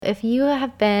If you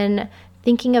have been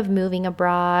thinking of moving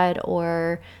abroad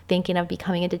or thinking of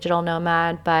becoming a digital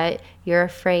nomad, but you're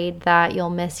afraid that you'll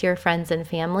miss your friends and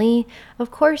family, of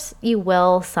course you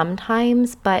will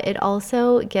sometimes, but it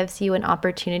also gives you an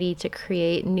opportunity to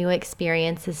create new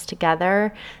experiences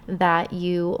together that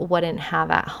you wouldn't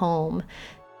have at home.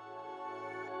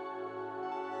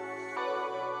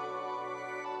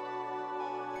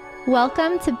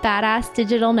 Welcome to Badass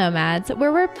Digital Nomads,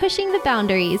 where we're pushing the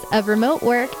boundaries of remote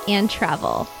work and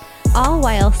travel, all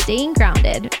while staying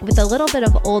grounded with a little bit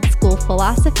of old school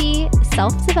philosophy,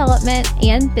 self-development,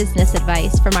 and business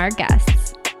advice from our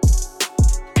guests.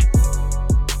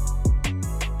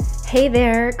 Hey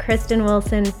there, Kristen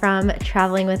Wilson from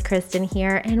Traveling with Kristen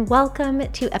here, and welcome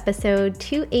to episode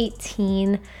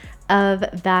 218 of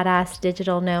Badass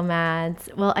Digital Nomads.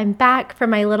 Well, I'm back from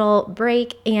my little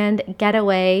break and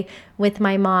getaway with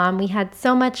my mom. We had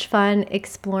so much fun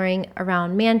exploring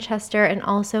around Manchester and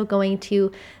also going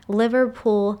to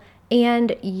Liverpool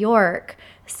and York.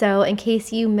 So in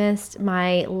case you missed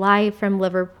my live from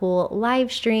Liverpool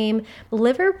live stream,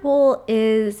 Liverpool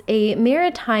is a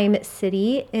maritime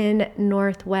city in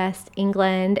northwest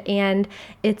England, and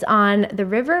it's on the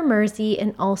River Mersey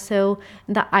and also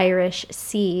the Irish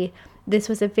Sea. This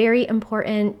was a very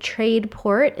important trade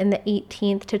port in the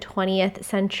 18th to 20th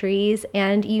centuries,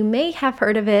 and you may have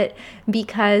heard of it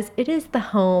because it is the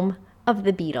home of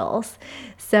the Beatles.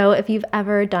 So if you've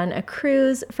ever done a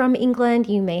cruise from England,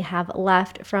 you may have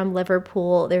left from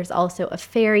Liverpool. There's also a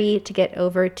ferry to get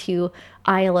over to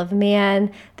Isle of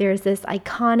Man. There's this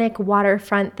iconic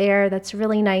waterfront there that's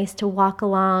really nice to walk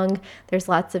along. There's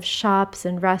lots of shops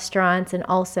and restaurants and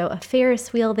also a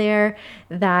Ferris wheel there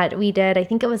that we did. I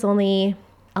think it was only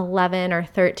 11 or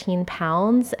 13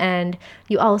 pounds. And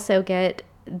you also get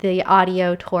the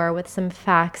audio tour with some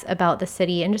facts about the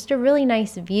city and just a really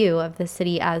nice view of the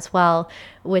city as well,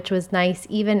 which was nice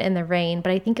even in the rain.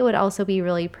 But I think it would also be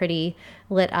really pretty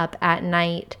lit up at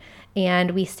night.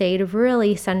 And we stayed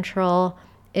really central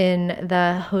in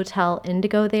the Hotel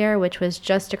Indigo there, which was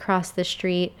just across the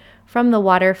street from the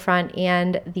waterfront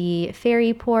and the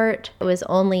ferry port. It was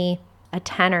only a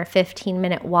 10 or 15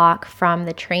 minute walk from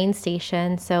the train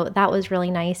station. So that was really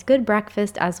nice. Good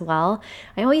breakfast as well.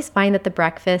 I always find that the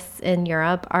breakfasts in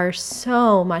Europe are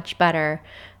so much better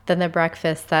than the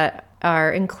breakfasts that are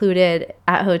included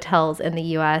at hotels in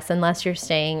the US, unless you're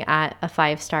staying at a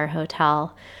 5-star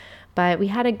hotel. But we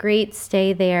had a great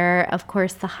stay there. Of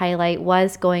course, the highlight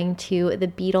was going to the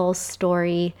Beatles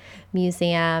Story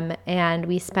Museum, and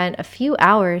we spent a few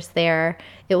hours there.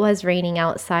 It was raining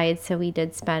outside, so we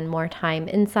did spend more time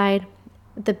inside.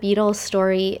 The Beatles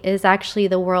Story is actually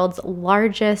the world's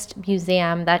largest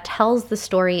museum that tells the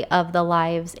story of the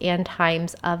lives and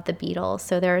times of the Beatles.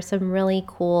 So there are some really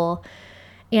cool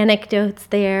anecdotes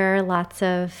there, lots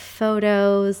of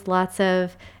photos, lots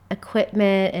of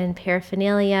equipment and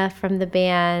paraphernalia from the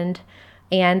band,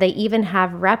 and they even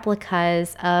have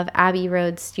replicas of Abbey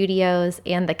Road Studios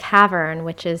and the Cavern,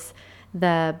 which is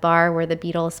the bar where the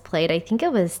Beatles played. I think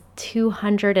it was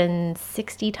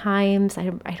 260 times.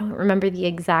 I don't remember the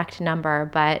exact number,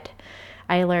 but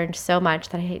I learned so much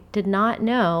that I did not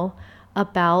know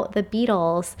about the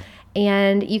Beatles.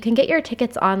 And you can get your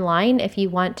tickets online if you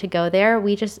want to go there.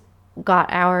 We just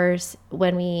got ours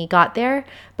when we got there,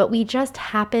 but we just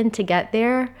happened to get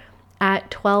there at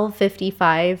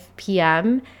 12:55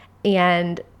 p.m.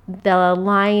 and the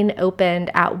line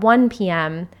opened at 1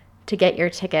 p.m. to get your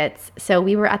tickets. So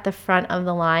we were at the front of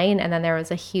the line, and then there was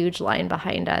a huge line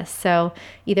behind us. So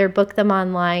either book them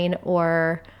online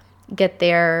or get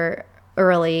there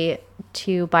early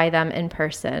to buy them in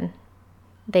person.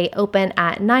 They open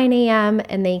at 9 a.m.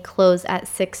 and they close at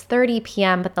 6:30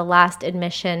 p.m., but the last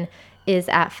admission is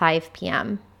at 5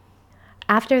 p.m.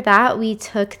 After that, we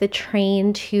took the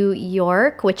train to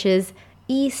York, which is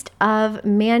east of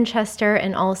Manchester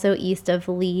and also east of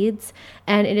Leeds.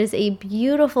 And it is a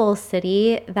beautiful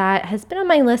city that has been on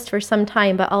my list for some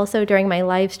time, but also during my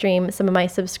live stream, some of my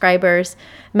subscribers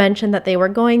mentioned that they were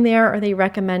going there or they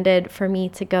recommended for me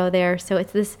to go there. So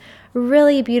it's this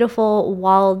really beautiful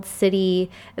walled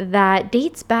city that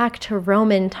dates back to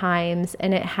Roman times,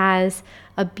 and it has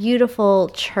a beautiful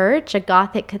church, a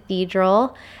Gothic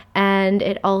cathedral, and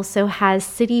it also has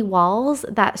city walls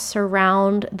that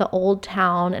surround the old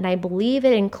town, and I believe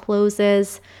it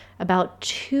encloses about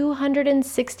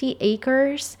 260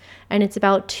 acres, and it's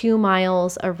about 2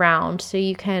 miles around. So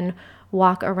you can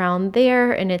walk around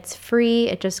there, and it's free.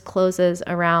 It just closes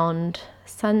around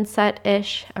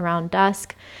sunset-ish, around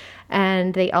dusk.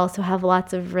 And they also have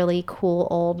lots of really cool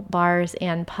old bars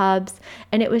and pubs.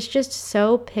 And it was just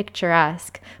so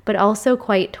picturesque, but also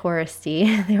quite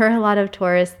touristy. There were a lot of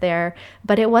tourists there,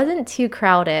 but it wasn't too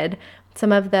crowded.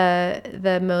 Some of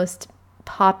the most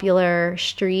popular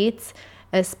streets,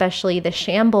 especially the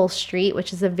Shambles Street,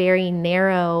 which is a very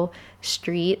narrow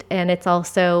street, and it's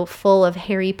also full of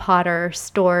Harry Potter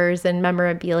stores and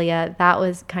memorabilia. That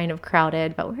was kind of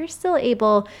crowded, but we're still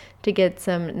able to get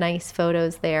some nice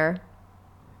photos there.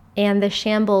 And the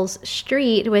Shambles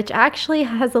Street, which actually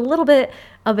has a little bit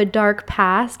of a dark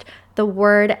past, the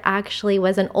word actually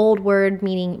was an old word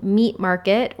meaning meat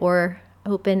market or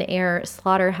open air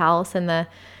slaughterhouse, and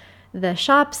the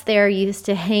shops there used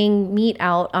to hang meat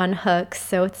out on hooks,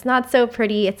 so it's not so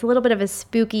pretty. It's a little bit of a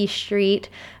spooky street,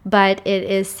 but it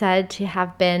is said to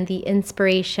have been the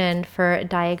inspiration for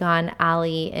Diagon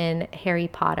Alley in Harry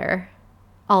Potter,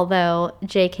 although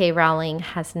J.K. Rowling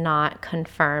has not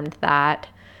confirmed that.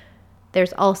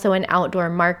 There's also an outdoor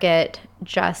market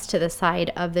just to the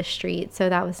side of the street, so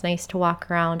that was nice to walk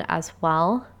around as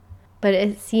well. But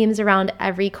it seems around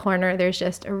every corner there's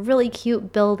just really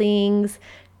cute buildings,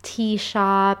 tea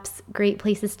shops, great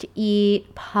places to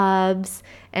eat, pubs,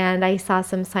 and I saw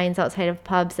some signs outside of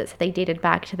pubs that said they dated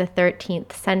back to the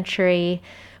 13th century.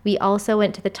 We also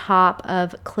went to the top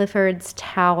of Clifford's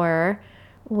Tower,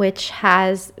 which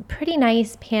has pretty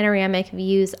nice panoramic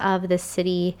views of the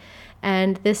city,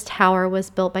 and this tower was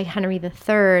built by Henry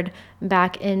III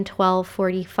back in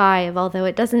 1245, although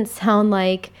it doesn't sound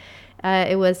like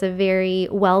it was a very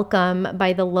welcome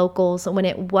by the locals when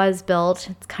it was built.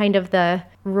 It's kind of the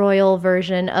royal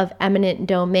version of eminent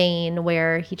domain,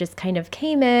 where he just kind of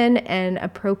came in and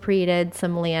appropriated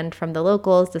some land from the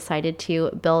locals, decided to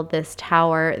build this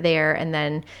tower there, and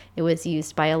then it was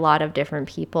used by a lot of different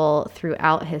people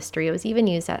throughout history. It was even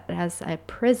used as a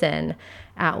prison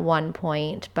at one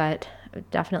point, but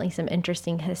definitely some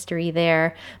interesting history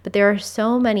there. But there are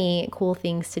so many cool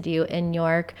things to do in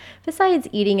York besides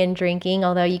eating and drinking,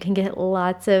 although you can get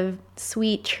lots of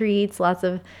sweet treats, lots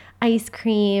of ice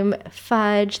cream,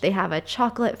 fudge. They have a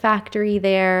chocolate factory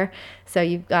there, so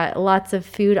you've got lots of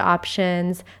food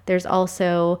options. There's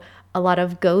also a lot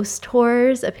of ghost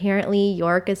tours. Apparently,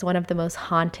 York is one of the most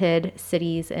haunted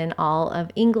cities in all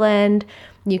of England.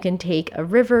 You can take a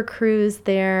river cruise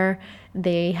there.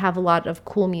 They have a lot of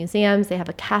cool museums. They have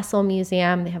a castle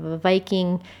museum. They have a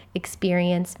Viking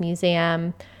experience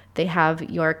museum. They have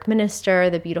York Minster,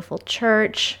 the beautiful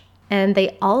church. And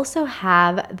they also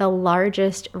have the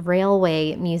largest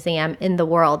railway museum in the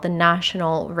world, the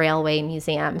National Railway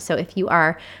Museum. So if you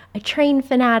are a train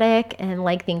fanatic and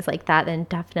like things like that, then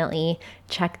definitely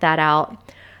check that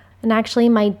out. And actually,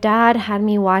 my dad had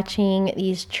me watching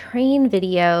these train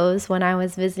videos when I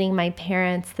was visiting my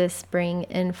parents this spring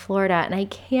in Florida, and I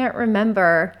can't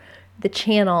remember the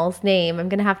channel's name. I'm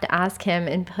going to have to ask him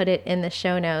and put it in the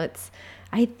show notes.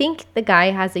 I think the guy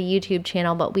has a YouTube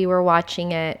channel, but we were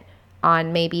watching it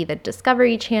on maybe the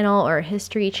Discovery Channel or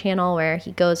History Channel, where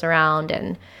he goes around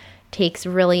and takes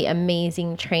really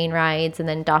amazing train rides and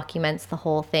then documents the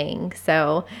whole thing.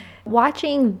 So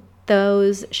watching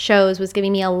those shows was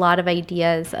giving me a lot of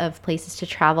ideas of places to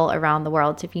travel around the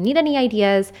world. So if you need any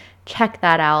ideas, check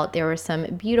that out. There were some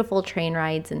beautiful train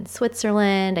rides in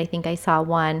Switzerland. I think I saw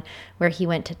one where he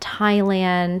went to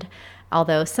Thailand,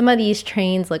 although some of these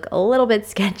trains look a little bit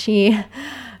sketchy.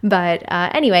 But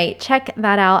anyway, check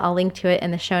that out. I'll link to it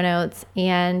in the show notes.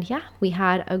 And yeah, we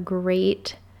had a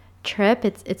great trip.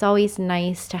 It's always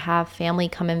nice to have family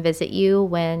come and visit you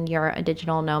when you're a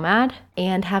digital nomad.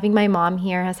 And having my mom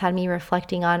here has had me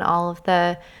reflecting on all of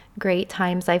the great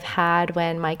times I've had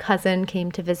when my cousin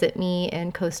came to visit me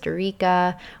in Costa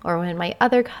Rica, or when my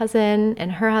other cousin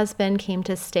and her husband came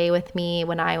to stay with me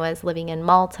when I was living in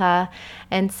Malta.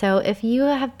 And so if you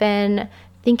have been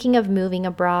thinking of moving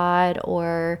abroad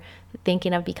or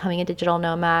thinking of becoming a digital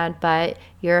nomad, but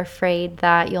you're afraid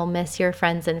that you'll miss your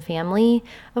friends and family,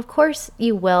 of course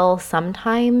you will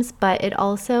sometimes, but it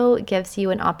also gives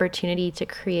you an opportunity to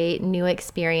create new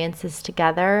experiences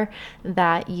together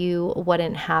that you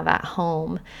wouldn't have at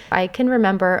home. I can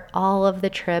remember all of the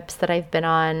trips that I've been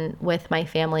on with my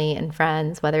family and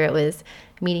friends, whether it was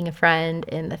meeting a friend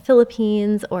in the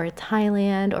Philippines or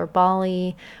Thailand or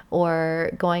Bali,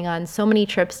 or going on so many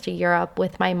trips to Europe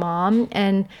with my mom.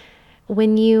 And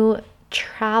when you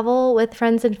travel with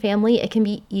friends and family, it can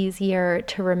be easier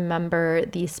to remember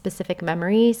these specific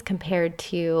memories compared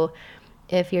to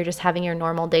if you're just having your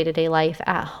normal day-to-day life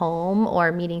at home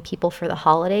or meeting people for the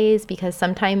holidays, because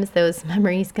sometimes those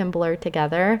memories can blur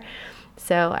together.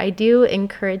 So I do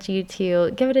encourage you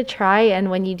to give it a try,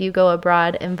 and when you do go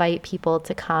abroad, invite people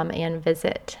to come and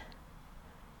visit.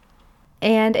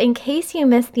 And in case you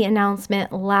missed the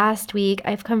announcement last week,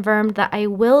 I've confirmed that I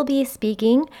will be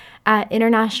speaking at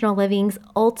International Living's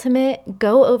Ultimate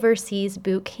Go Overseas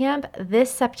Boot Camp this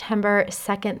September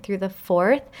 2nd through the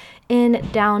 4th in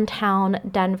downtown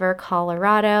Denver,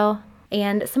 Colorado.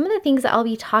 And some of the things that I'll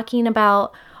be talking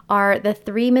about are the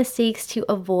 3 mistakes to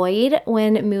avoid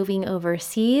when moving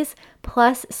overseas,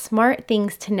 plus smart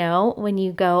things to know when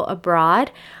you go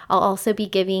abroad. I'll also be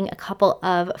giving a couple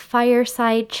of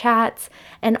fireside chats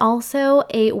and also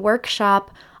a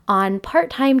workshop on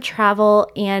part-time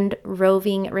travel and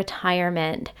roving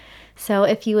retirement. So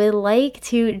if you would like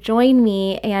to join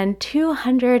me and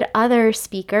 200 other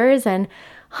speakers and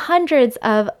hundreds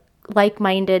of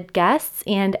like-minded guests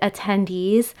and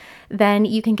attendees, then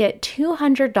you can get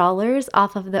 $200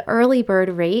 off of the early bird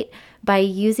rate by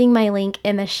using my link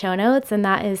in the show notes, and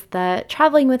that is the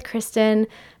Traveling with Kristen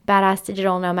Badass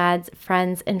Digital Nomads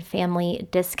Friends and Family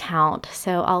discount.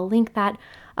 So I'll link that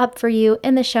up for you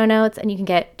in the show notes, and you can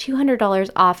get $200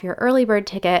 off your early bird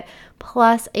ticket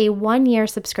plus a 1-year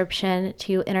subscription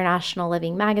to International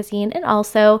Living magazine and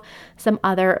also some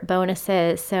other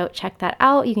bonuses. So check that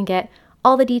out. You can get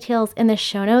all the details in the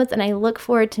show notes, and I look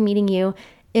forward to meeting you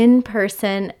in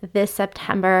person this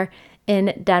September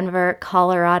in Denver,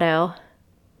 Colorado.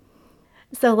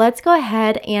 So let's go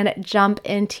ahead and jump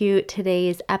into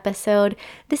today's episode.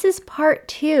 This is part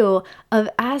 2 of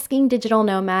asking digital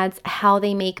nomads how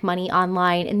they make money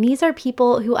online. And these are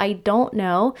people who I don't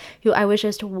know, who I was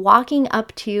just walking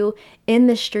up to in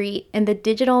the street in the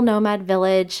digital nomad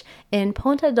village in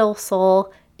Ponta del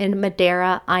Sol in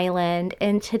Madeira Island.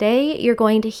 And today you're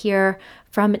going to hear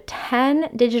from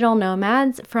 10 digital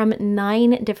nomads from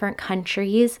 9 different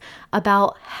countries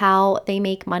about how they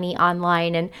make money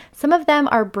online. And some of them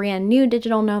are brand new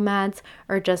digital nomads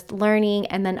or just learning,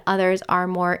 and then others are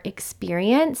more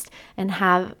experienced and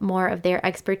have more of their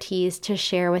expertise to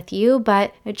share with you.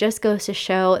 But it just goes to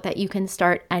show that you can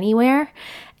start anywhere.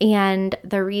 And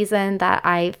the reason that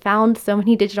I found so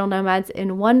many digital nomads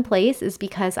in one place is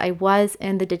because I was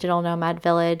in the digital nomad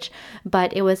village,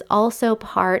 but it was also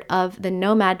part of the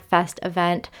Nomad Fest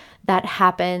event that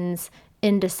happens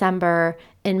in December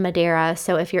in Madeira.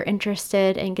 So if you're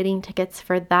interested in getting tickets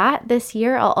for that this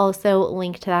year, I'll also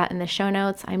link to that in the show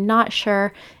notes. I'm not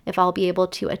sure if I'll be able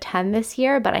to attend this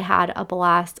year, but I had a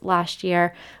blast last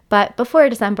year. But before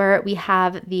December, we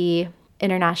have the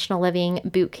International Living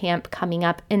Boot Camp coming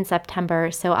up in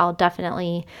September, so I'll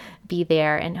definitely be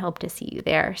there and hope to see you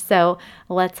there. So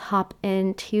let's hop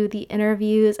into the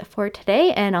interviews for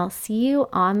today, and I'll see you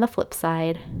on the flip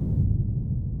side.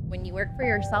 When you work for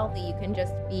yourself, you can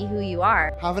just be who you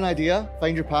are. Have an idea,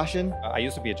 find your passion. I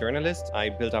used to be a journalist. I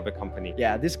built up a company.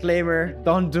 Yeah, disclaimer,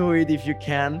 don't do it if you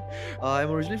can.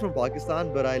 I'm originally from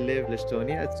Pakistan, but I live in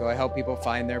Estonia. So I help people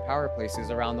find their power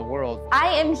places around the world. I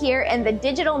am here in the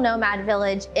digital nomad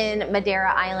village in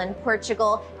Madeira Island,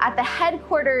 Portugal, at the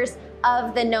headquarters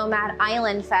of the Nomad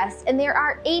Island Fest, and there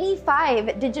are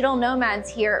 85 digital nomads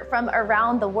here from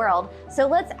around the world. So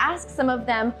let's ask some of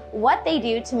them what they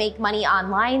do to make money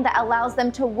online that allows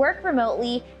them to work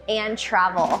remotely and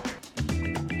travel.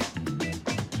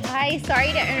 Hi,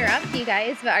 sorry to interrupt you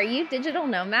guys, but are you digital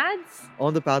nomads?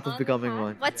 On the path of becoming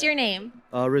one. What's your name?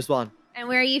 Rizwan. And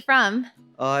where are you from?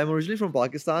 I'm originally from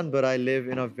Pakistan, but I live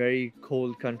in a very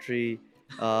cold country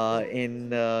in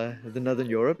the Northern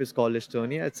Europe. It's called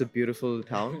Estonia. It's a beautiful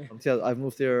town. So I've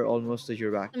moved there almost a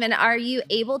year back. And are you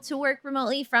able to work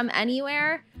remotely from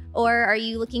anywhere, or are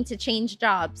you looking to change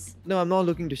jobs? No, I'm not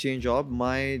looking to change job.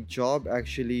 My job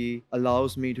actually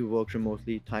allows me to work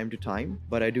remotely time to time,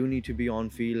 but I do need to be on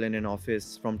field and in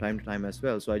office from time to time as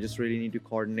well. So I just really need to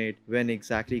coordinate when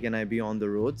exactly can I be on the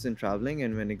roads and traveling,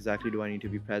 and when exactly do I need to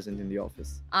be present in the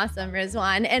office. Awesome,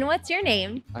 Rizwan. And what's your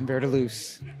name? I'm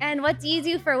Bertaluz. And what do you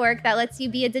do for work that lets you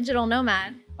be a digital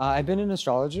nomad? I've been an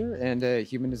astrologer and a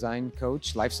human design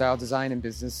coach, lifestyle design and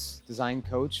business design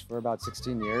coach for about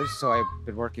 16 years. So I've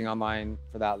been working online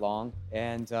for that long.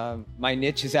 And my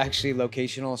niche is actually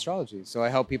locational astrology. So I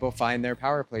help people find their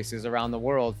power places around the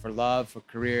world for love, for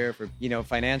career, for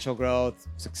financial growth,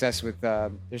 success with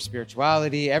their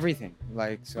spirituality, everything.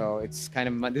 So it's kind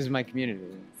of this is my community.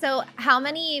 So how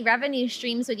many revenue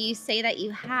streams would you say that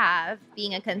you have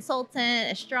being a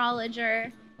consultant,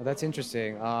 astrologer? Well, that's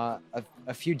interesting.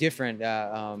 A few different.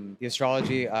 The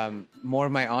astrology, more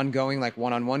of my ongoing like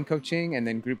one-on-one coaching, and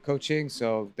then group coaching.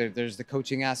 So there's the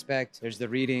coaching aspect, there's the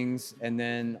readings, and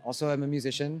then also I'm a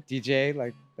musician, DJ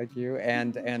like you,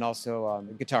 and also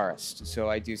a guitarist. So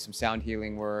I do some sound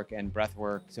healing work and breath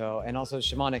work. So and also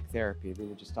shamanic therapy. We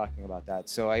were just talking about that.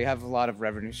 So I have a lot of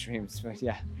revenue streams. But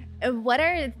yeah. And what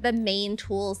are the main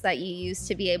tools that you use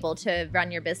to be able to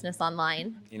run your business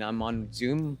online? I'm on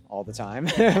Zoom all the time,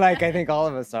 like I think all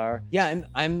of us are. Yeah, and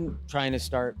I'm trying to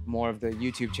start more of the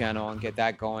YouTube channel and get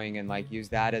that going and like use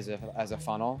that as a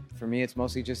funnel. For me, it's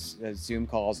mostly just Zoom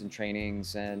calls and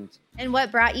trainings and. And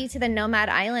what brought you to the Nomad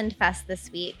Island Fest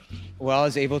this week? Well, I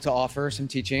was able to offer some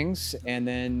teachings, and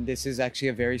then this is actually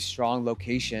a very strong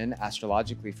location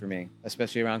astrologically for me,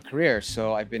 especially around career.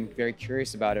 So I've been very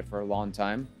curious about it for a long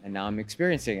time, and now I'm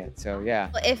experiencing it. So yeah.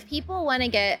 If people want to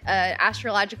get an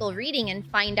astrological reading and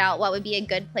find out what would be a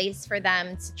good place for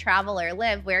them to travel or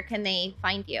live, where can they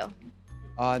find you?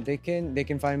 They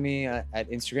can find me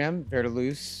at Instagram,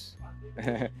 Verdeluz.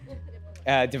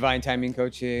 Divine Timing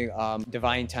Coaching,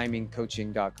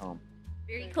 divinetimingcoaching.com.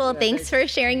 Very cool. Thanks for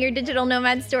sharing your digital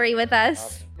nomad story with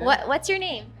us. What's your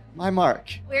name? I'm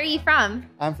Mark. Where are you from?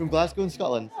 I'm from Glasgow in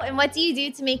Scotland. And what do you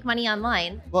do to make money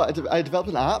online? Well, I developed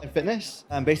an app in fitness.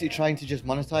 I'm basically trying to just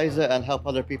monetize it and help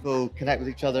other people connect with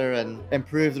each other and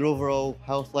improve their overall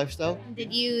health lifestyle.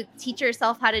 Did you teach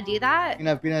yourself how to do that?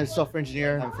 I've been a software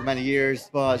engineer for many years,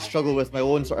 but struggled with my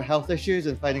own sort of health issues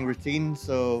and finding routine.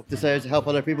 So decided to help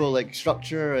other people like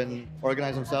structure and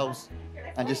organize themselves.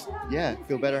 And just,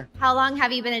 feel better. How long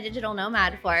have you been a digital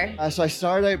nomad for? So I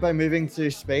started out by moving to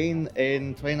Spain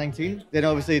in 2019. Then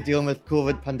obviously dealing with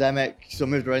COVID pandemic, so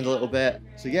moved around a little bit.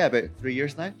 So about 3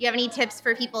 years now. Do you have any tips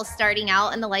for people starting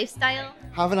out in the lifestyle?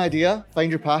 Have an idea, find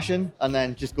your passion, and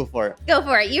then just go for it. Go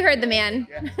for it. You heard the man.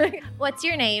 What's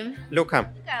your name?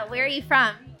 Luca. Luca, where are you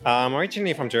from? I'm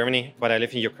originally from Germany, but I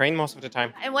live in Ukraine most of the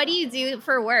time. And what do you do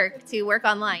for work to work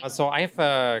online? So I have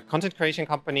a content creation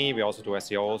company. We also do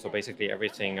SEO, so basically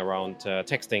everything around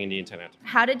texting in the internet.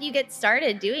 How did you get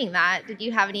started doing that? Did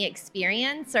you have any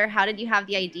experience, or how did you have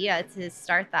the idea to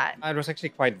start that? It was actually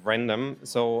quite random.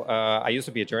 So I used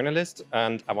to be a journalist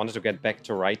and I wanted to get back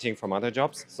to writing from other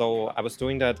jobs. So I was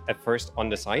doing that at first on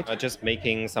the side, just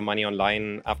making some money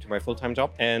online after my full-time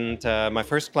job. And my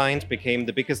first client became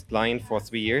the biggest client for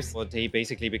 3 years. So they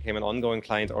basically became an ongoing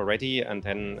client already. And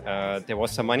then there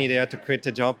was some money there to quit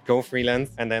the job, go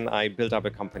freelance. And then I built up a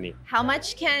company. How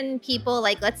much can people,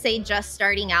 like, let's say just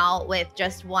starting out with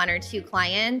just 1 or 2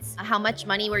 clients, how much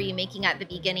money were you making at the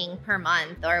beginning per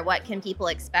month? Or what can people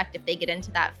expect if they get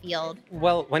into that field?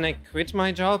 Well, when I quit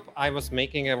my job, I was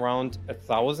making around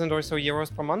 1,000 or so euros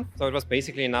per month. So it was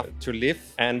basically enough to live.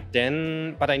 And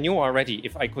then, but I knew already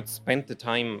if I could spend the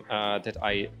time that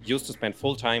I used to spend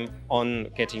full time on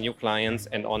getting new clients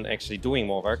and on actually doing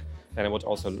more work, then I would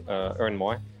also earn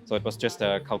more. So it was just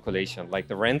a calculation. Like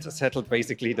the rent is settled,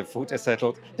 basically the food is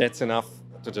settled. That's enough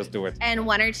to just do it. And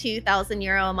 1,000 or 2,000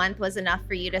 euro a month was enough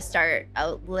for you to start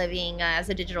out living as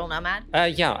a digital nomad?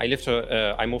 Yeah, I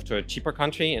moved to a cheaper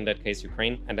country, in that case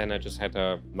Ukraine, and then I just had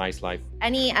a nice life.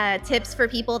 Any tips for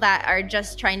people that are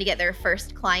just trying to get their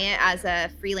first client as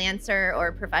a freelancer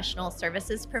or professional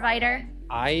services provider?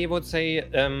 I would say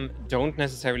don't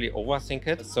necessarily overthink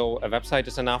it. So a website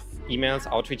is enough, emails,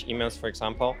 outreach emails, for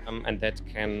example, and that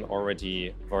can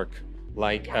already work.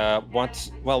 Like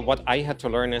what I had to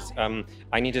learn is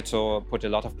I needed to put a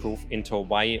lot of proof into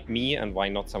why me and why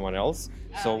not someone else.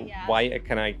 So why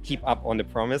can I keep up on the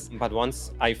promise? But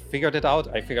once I figured it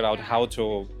out, I figured out how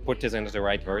to put this into the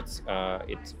right words.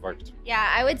 It worked.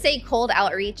 Yeah, I would say cold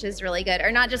outreach is really good,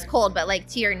 or not just cold, but like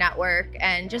to your network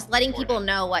and just letting people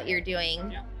know what you're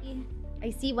doing. Yeah.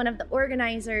 I see one of the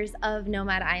organizers of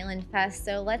Nomad Island Fest,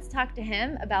 so let's talk to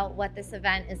him about what this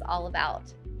event is all about.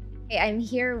 I'm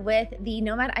here with the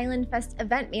Nomad Island Fest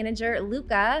event manager,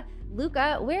 Luca.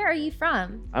 Luca, where are you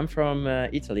from? I'm from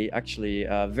Italy, actually.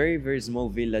 A very, very small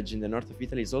village in the north of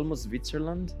Italy. It's almost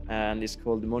Switzerland, and it's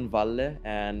called Monvalle,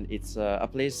 and it's a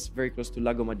place very close to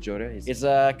Lago Maggiore. It's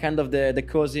kind of the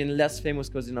cousin, less famous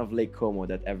cousin of Lake Como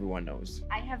that everyone knows.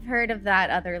 I have heard of that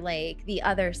other lake, the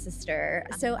other sister.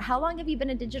 So how long have you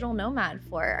been a digital nomad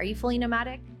for? Are you fully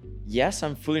nomadic? Yes,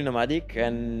 I'm fully nomadic,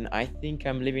 and I think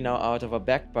I'm living now out of a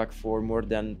backpack for more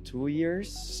than 2 years,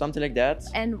 something like that.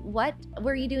 And what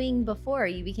were you doing before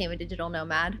you became a digital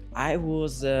nomad? I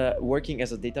was working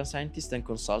as a data scientist and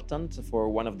consultant for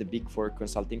one of the big 4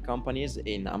 consulting companies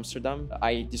in Amsterdam.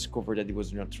 I discovered that it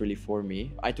was not really for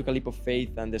me. I took a leap of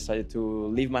faith and decided to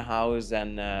leave my house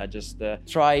and just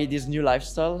try this new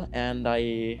lifestyle, and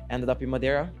I ended up in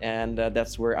Madeira, and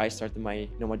that's where I started my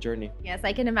nomad journey. Yes,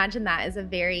 I can imagine that as a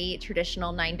very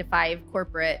traditional 9-to-5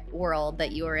 corporate world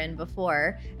that you were in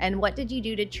before. And what did you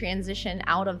do to transition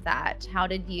out of that? How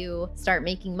did you start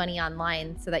making money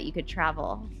online so that you could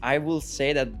travel? I will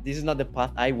say that this is not the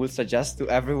path I will suggest to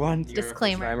everyone.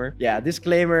 Disclaimer. Yeah,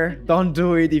 disclaimer. Don't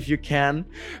do it if you can.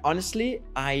 Honestly,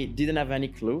 I didn't have any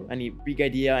clue, any big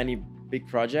idea, any big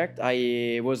project.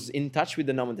 I was in touch with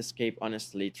the Nomad Escape,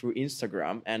 honestly, through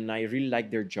Instagram, and I really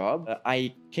liked their job.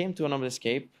 I came to a Nomad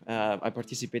Escape, I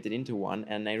participated into one,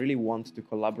 and I really wanted to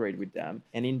collaborate with them.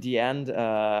 And in the end,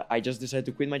 I just decided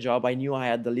to quit my job. I knew I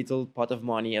had a little pot of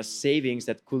money as savings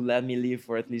that could let me live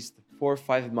for at least 4 or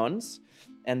 5 months.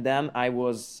 And then I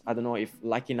was, I don't know if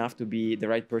lucky enough to be the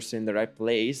right person in the right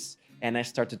place. And I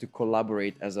started to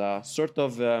collaborate as a sort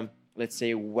of, let's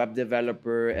say, web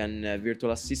developer and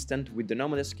virtual assistant with the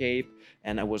Nomad Escape.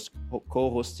 And I was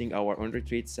co-hosting our own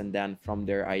retreats. And then from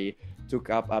there, I took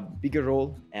up a bigger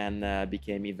role and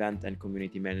became event and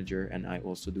community manager. And I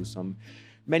also do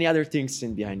many other things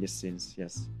in behind the scenes.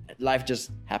 Yes, life just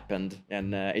happened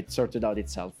and it sorted out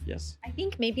itself. Yes, I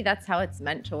think maybe that's how it's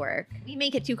meant to work. We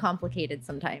make it too complicated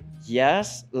sometimes.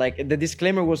 yes, like the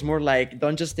disclaimer was more like,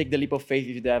 don't just take the leap of faith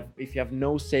if you have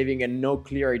no saving and no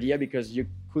clear idea, because you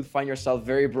could find yourself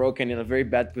very broken in a very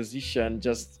bad position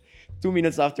just 2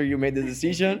 minutes after you made the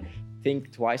decision.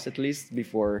 Think twice at least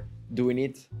before doing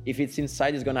it. If it's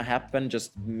inside it's gonna happen,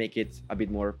 just make it a bit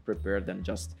more prepared than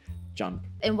just jump.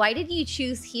 And why did you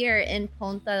choose here in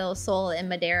Ponta del Sol in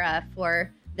Madeira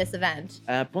for this event?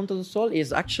 Ponta do Sol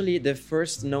is actually the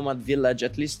first nomad village,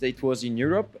 at least it was in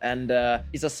Europe, and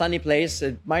it's a sunny place.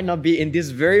 It might not be in this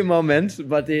very moment,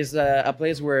 but it's a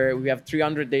place where we have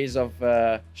 300 days of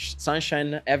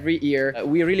sunshine every year.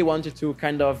 We really wanted to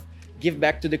kind of give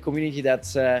back to the community that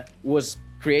was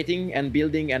creating and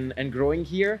building and growing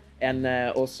here, and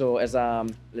also as a,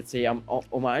 let's say,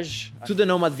 homage to the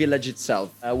nomad village itself.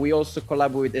 We also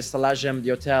collaborate with Estalagem, the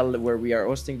hotel where we are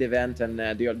hosting the event, and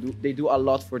they do a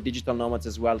lot for digital nomads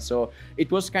as well. So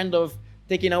it was kind of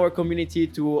taking our community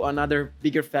to another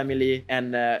bigger family and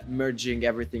merging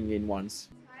everything in once.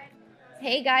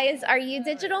 Hey guys, are you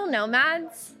digital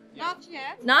nomads? Not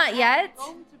yet. Not yet?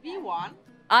 I'm going to be one.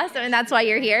 Awesome, and that's why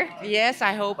you're here? Yes,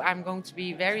 I hope I'm going to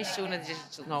be very soon a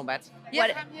digital nomad. Yes,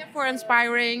 What- I'm here for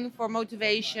inspiring, for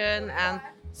motivation, and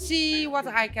see what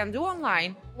I can do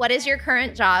online. What is your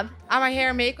current job? I'm a hair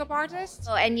and makeup artist.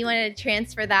 Oh, and you want to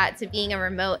transfer that to being a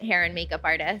remote hair and makeup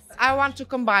artist. I want to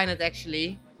combine it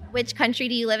actually. Which country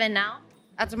do you live in now?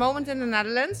 At the moment in the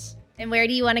Netherlands, And where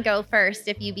do you want to go first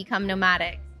if you become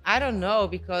nomadic? I don't know,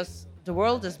 because the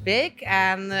world is big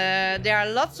and there are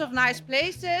lots of nice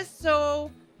places.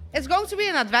 So it's going to be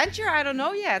an adventure. I don't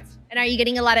know yet. And are you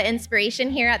getting a lot of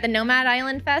inspiration here at the Nomad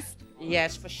Island Fest?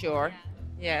 Yes, for sure.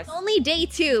 Yes. It's only day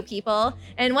 2, people.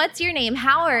 And what's your name?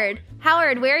 Howard.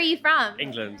 Howard, where are you from?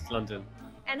 England, London.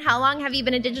 And how long have you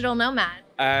been a digital nomad?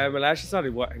 Well, I actually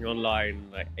started working online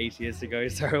like 8 years ago,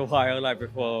 so a while, like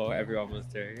before everyone was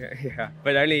doing it. Yeah,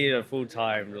 but only full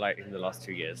time, like in the last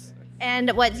 2 years. And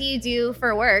what do you do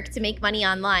for work to make money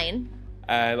online?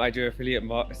 I do affiliate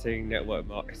marketing, network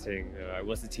marketing. I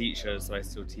was a teacher, so I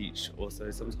still teach also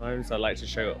sometimes. I like to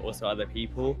show also other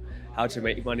people how to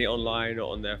make money online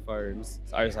or on their phones.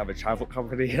 So I also have a travel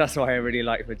company. That's why I really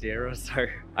like Madeira. So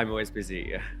I'm always busy.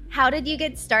 Yeah. How did you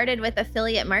get started with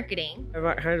affiliate marketing?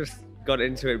 I kind of just got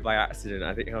into it by accident.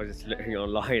 I think I was just looking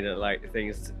online at like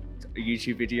things,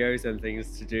 YouTube videos and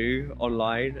things to do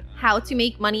online. How to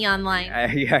make money online?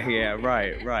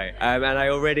 Right. And I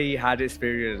already had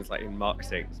experience like in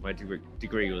marketing. So my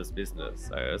degree was business,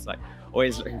 so I was like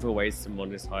always looking for ways to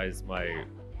monetize my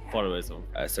followers on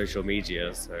social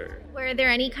media. So Were there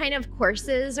any kind of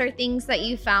courses or things that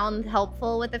you found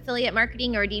helpful with affiliate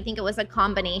marketing, or do you think it was a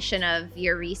combination of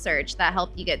your research that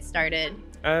helped you get started?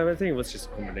 I think it was just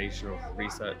a combination of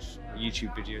research,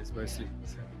 YouTube videos mostly.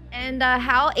 So. And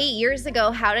 8 years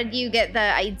ago, how did you get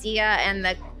the idea and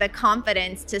the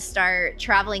confidence to start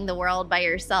traveling the world by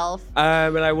yourself?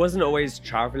 And I wasn't always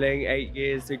traveling 8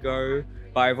 years ago,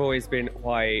 but I've always been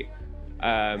quite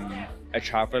a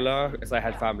traveler because I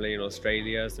had family in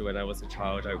Australia. So when I was a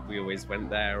child, we always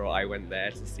went there, or I went there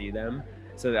to see them.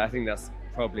 So I think that's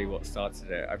probably what started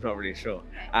it. I'm not really sure.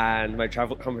 And my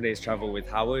travel company is Travel with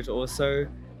Howard also,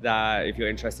 that if you're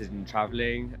interested in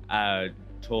traveling,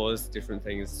 tours, different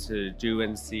things to do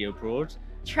and see abroad.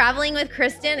 Traveling with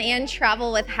Kristen and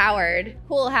Travel with Howard.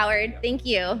 Cool, Howard. Thank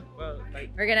you. Well,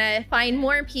 thank We're gonna find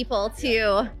more people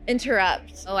to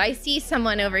interrupt. Oh, I see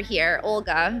someone over here,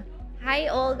 Olga. Hi,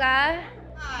 Olga.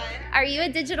 Hi. Are you a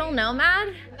digital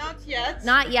nomad? Not yet.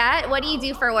 Not yet. What do you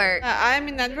do for work? I'm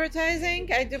in advertising.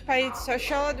 I do paid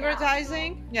social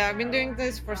advertising. Yeah, I've been doing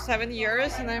this for 7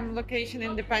 years and I'm location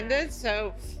independent.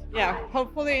 So yeah,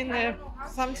 hopefully in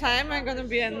some time I'm gonna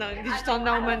be a digital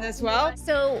nomad as well.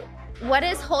 So what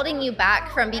is holding you back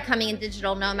from becoming a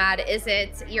digital nomad? Is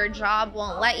it your job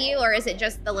won't let you, or is it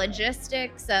just the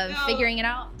logistics of No. figuring it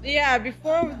out? Yeah,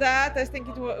 before that I think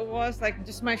it was like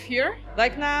just my fear.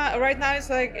 Like right now it's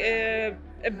like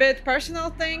a bit personal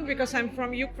thing because I'm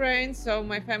from Ukraine, so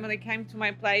my family came to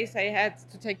my place. I had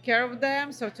to take care of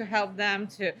them, so to help them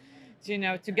to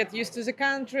get used to the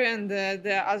country and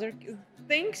the other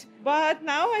things. But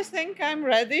now I think I'm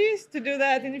ready to do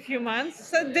that in a few months.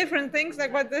 So different things,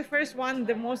 like but the first one,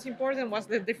 the most important was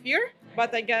the fear.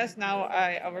 But I guess now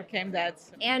I overcame that.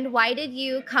 And why did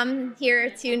you come here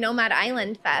to Nomad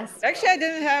Island Fest? Actually, I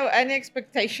didn't have any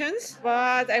expectations,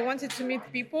 but I wanted to meet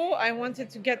people. I wanted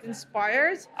to get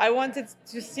inspired. I wanted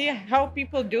to see how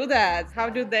people do that. How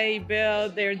do they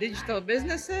build their digital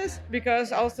businesses?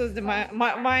 Because also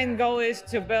my goal is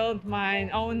to build my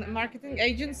own marketing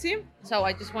agency. So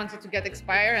I just wanted to get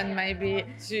inspired and maybe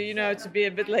to be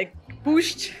a bit like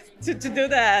pushed to do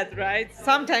that, right?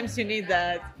 Sometimes you need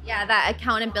that. Yeah, that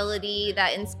accountability,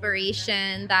 that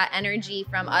inspiration, that energy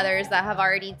from others that have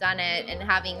already done it and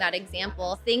having that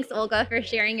example. Thanks, Olga, for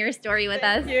sharing your story with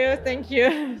us. Thank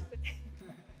you.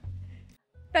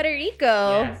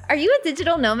 Federico, Yes. are you a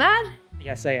digital nomad?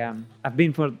 Yes, I am. I've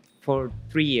been for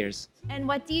 3 years. And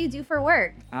what do you do for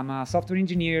work? I'm a software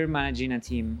engineer managing a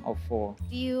team of 4.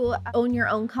 Do you own your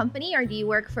own company or do you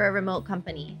work for a remote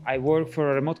company? I work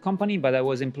for a remote company, but I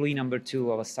was employee number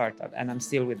 2 of a startup, and I'm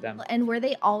still with them. And were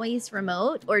they always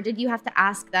remote or did you have to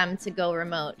ask them to go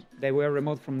remote? They were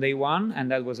remote from day one, and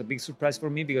that was a big surprise for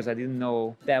me because I didn't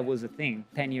know that was a thing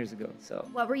 10 years ago. So,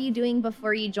 What were you doing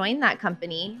before you joined that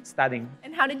company? studying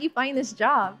And how did you find this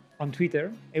job? on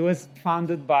Twitter. It was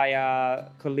founded by a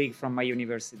colleague from my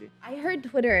university. I heard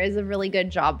Twitter is a really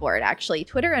good job board, actually.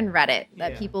 Twitter and Reddit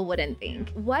that Yeah. people wouldn't think.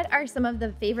 What are some of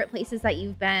the favorite places that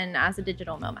you've been as a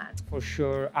digital nomad? For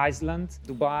sure, Iceland,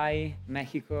 Dubai,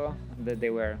 Mexico,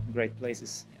 they were great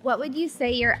places. What would you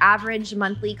say your average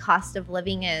monthly cost of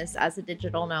living is as a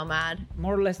digital nomad?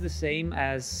 More or less the same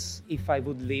as if I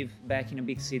would live back in a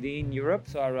big city in Europe.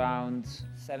 So around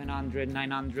 700,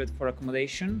 900 for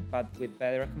accommodation, but with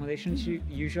better accommodations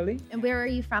usually. And where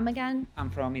are you from again? I'm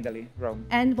from Italy, Rome.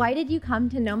 And why did you come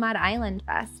to Nomad Island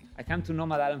Fest? I come to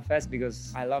Nomad Island Fest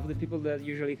because I love the people that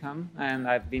usually come, and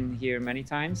I've been here many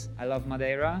times. I love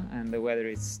Madeira, and the weather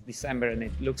is December and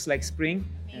it looks like spring.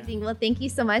 Amazing. Well, thank you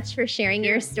so much for sharing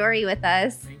your story with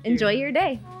us. Enjoy your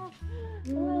day.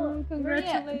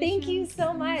 Congratulations. Thank you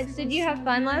so much. Did you have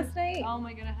fun last night? Oh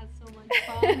my god, I had so much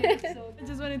fun. I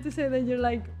just wanted to say that you're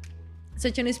like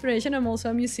such an inspiration. I'm also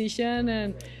a musician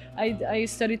and I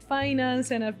studied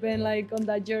finance and I've been like on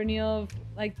that journey of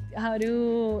like how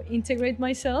to integrate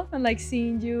myself and like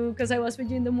seeing you because I was with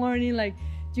you in the morning like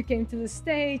you came to the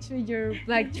stage with your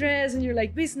black dress and you're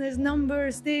like business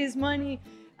numbers, this money.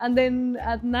 And then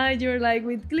at night you're like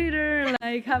with glitter,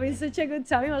 like having such a good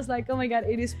time. I was like, oh my God,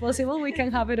 it is possible. We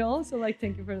can have it all. So like,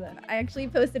 thank you for that. I actually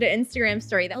posted an Instagram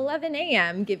story that 11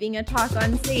 a.m. giving a talk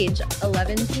on stage,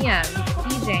 11 p.m.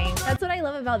 DJing. That's what I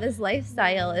love about this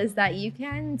lifestyle is that you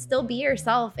can still be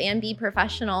yourself and be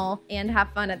professional and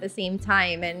have fun at the same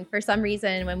time. And for some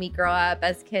reason, when we grow up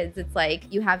as kids, it's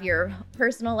like you have your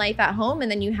personal life at home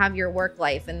and then you have your work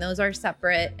life and those are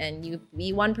separate and you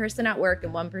be one person at work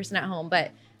and one person at home. But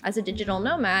as a digital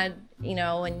nomad, you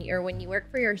know, when you work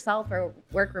for yourself or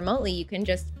work remotely, you can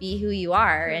just be who you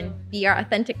are and be your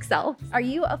authentic self. Are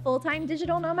you a full-time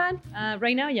digital nomad?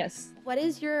 Right now, yes. What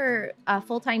is your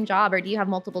full-time job or do you have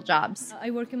multiple jobs?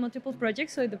 I work in multiple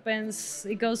projects, so it depends.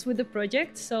 It goes with the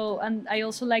project. So, and I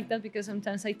also like that because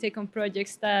sometimes I take on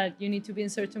projects that you need to be in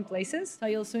certain places.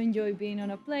 I also enjoy being on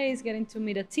a place, getting to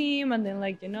meet a team, and then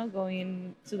like, you know,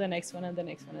 going to the next one and the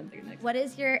next one and the next. What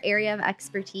is your area of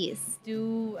expertise?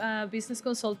 Do business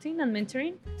consulting and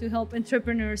mentoring to help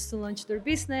entrepreneurs to launch their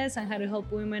business and how to help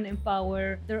women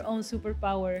empower their own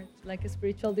superpower, like a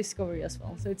spiritual discovery as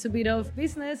well. So it's a bit of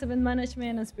business, event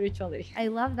management, and spirituality. I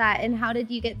love that. And how did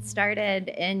you get started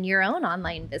in your own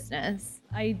online business?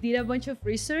 I did a bunch of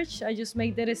research. I just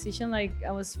made the decision, like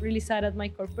I was really sad at my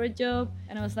corporate job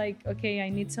and I was like, okay, I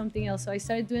need something else. So I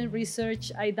started doing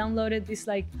research. I downloaded this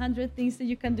like 100 things that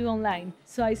you can do online.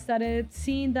 So I started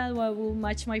seeing that what will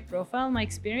match my profile, my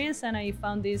experience, and I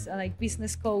found this like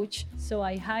business coach. So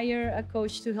I hired a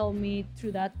coach to help me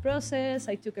through that process.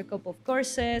 I took a couple of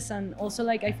courses and also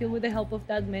like I feel with the help of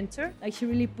that mentor, like she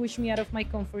really pushed me out of my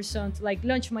comfort zone to like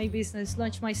launch my business,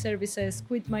 launch my services,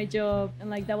 quit my job, and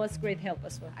like that was great help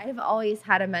as well. I've always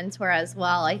had a mentor as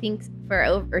well, I think for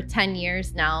over 10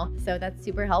 years now. So that's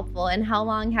super helpful. And how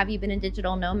long have you been a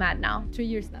digital nomad now? 3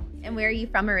 years now. And where are you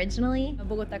from originally?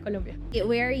 Bogota, Colombia.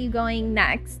 Where are you going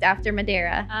next after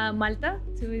Madeira? Malta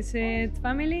to visit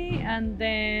family and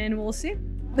then we'll see.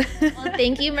 Well,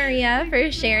 thank you, Maria,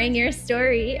 for sharing your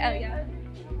story. Oh, yeah.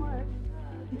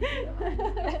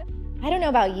 I don't know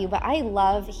about you, but I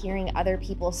love hearing other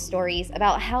people's stories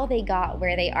about how they got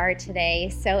where they are today.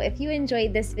 So if you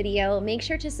enjoyed this video, make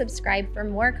sure to subscribe for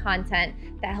more content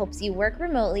that helps you work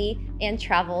remotely and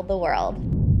travel the world.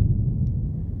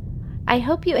 I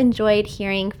hope you enjoyed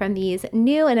hearing from these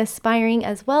new and aspiring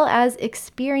as well as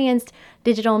experienced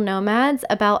digital nomads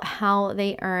about how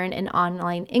they earn an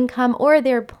online income or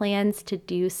their plans to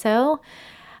do so.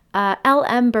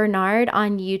 LM Bernard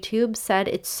on YouTube said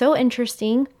it's so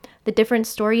interesting, the different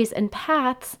stories and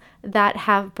paths that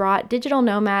have brought digital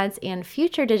nomads and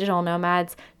future digital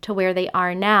nomads to where they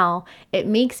are now. It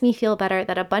makes me feel better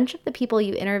that a bunch of the people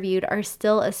you interviewed are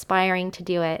still aspiring to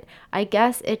do it. I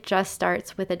guess it just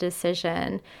starts with a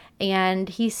decision. And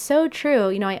he's so true.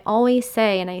 You know, I always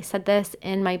say, and I said this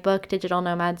in my book, Digital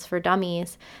Nomads for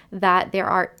Dummies, that there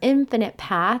are infinite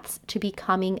paths to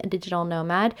becoming a digital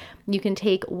nomad. You can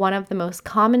take one of the most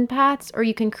common paths, or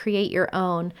you can create your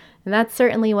own. And that's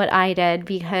certainly what I did,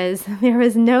 because there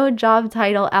was no job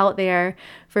title out there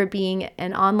for being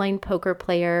an online poker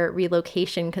player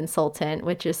relocation consultant,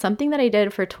 which is something that I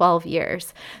did for 12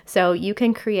 years. So you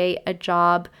can create a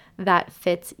job that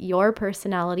fits your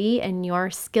personality and your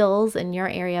skills and your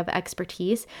area of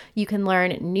expertise. You can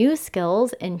learn new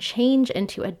skills and change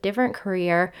into a different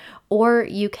career, or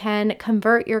you can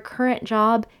convert your current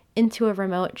job into a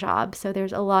remote job. So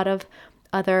there's a lot of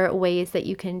other ways that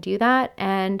you can do that,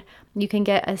 and you can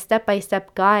get a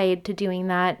step-by-step guide to doing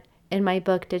that in my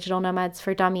book, Digital Nomads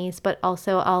for Dummies, but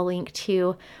also I'll link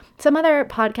to some other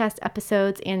podcast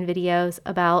episodes and videos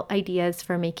about ideas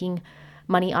for making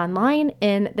money online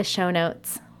in the show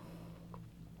notes.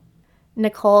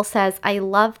 Nicole says, I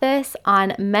love this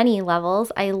on many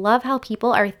levels. I love how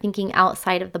people are thinking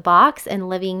outside of the box and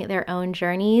living their own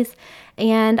journeys.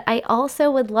 And I also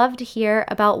would love to hear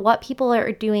about what people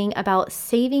are doing about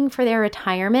saving for their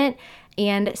retirement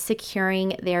and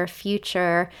securing their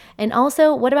future. And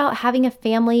also, what about having a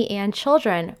family and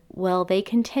children? Will they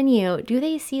continue? Do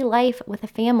they see life with a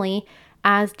family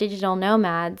as digital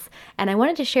nomads? And I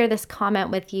wanted to share this comment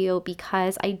with you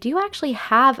because I do actually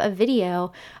have a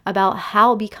video about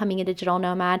how becoming a digital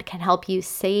nomad can help you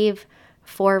save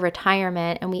for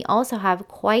retirement. And we also have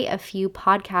quite a few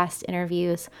podcast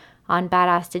interviews on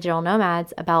Badass Digital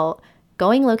Nomads about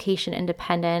going location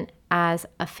independent as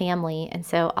a family. And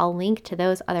so I'll link to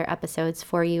those other episodes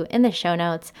for you in the show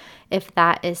notes if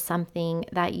that is something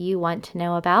that you want to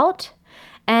know about.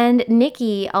 And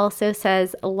Nikki also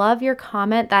says, love your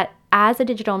comment that as a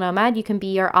digital nomad, you can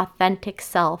be your authentic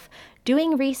self,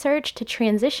 doing research to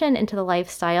transition into the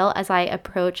lifestyle as I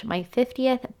approach my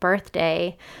 50th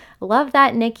birthday. Love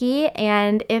that, Nikki.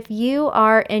 And if you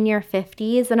are in your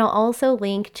 50s, then I'll also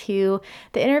link to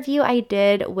the interview I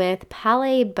did with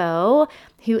Palle Bo,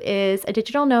 who is a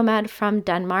digital nomad from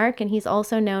Denmark, and he's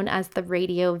also known as the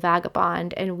Radio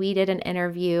Vagabond. And we did an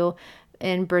interview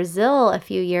in Brazil a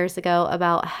few years ago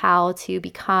about how to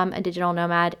become a digital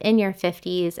nomad in your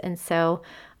 50s. And so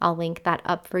I'll link that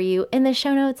up for you in the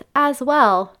show notes as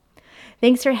well.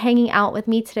 Thanks for hanging out with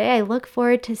me today. I look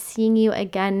forward to seeing you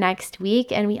again next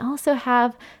week. And we also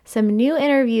have some new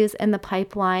interviews in the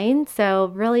pipeline, so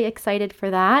really excited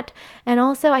for that. And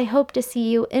also, I hope to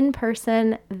see you in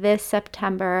person this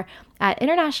September at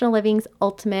International Living's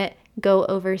Ultimate Go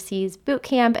Overseas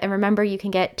Bootcamp. And remember, you can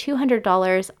get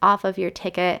 $200 off of your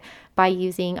ticket by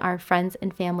using our friends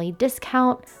and family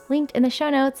discount linked in the show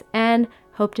notes, and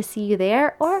hope to see you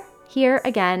there or here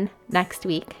again next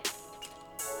week.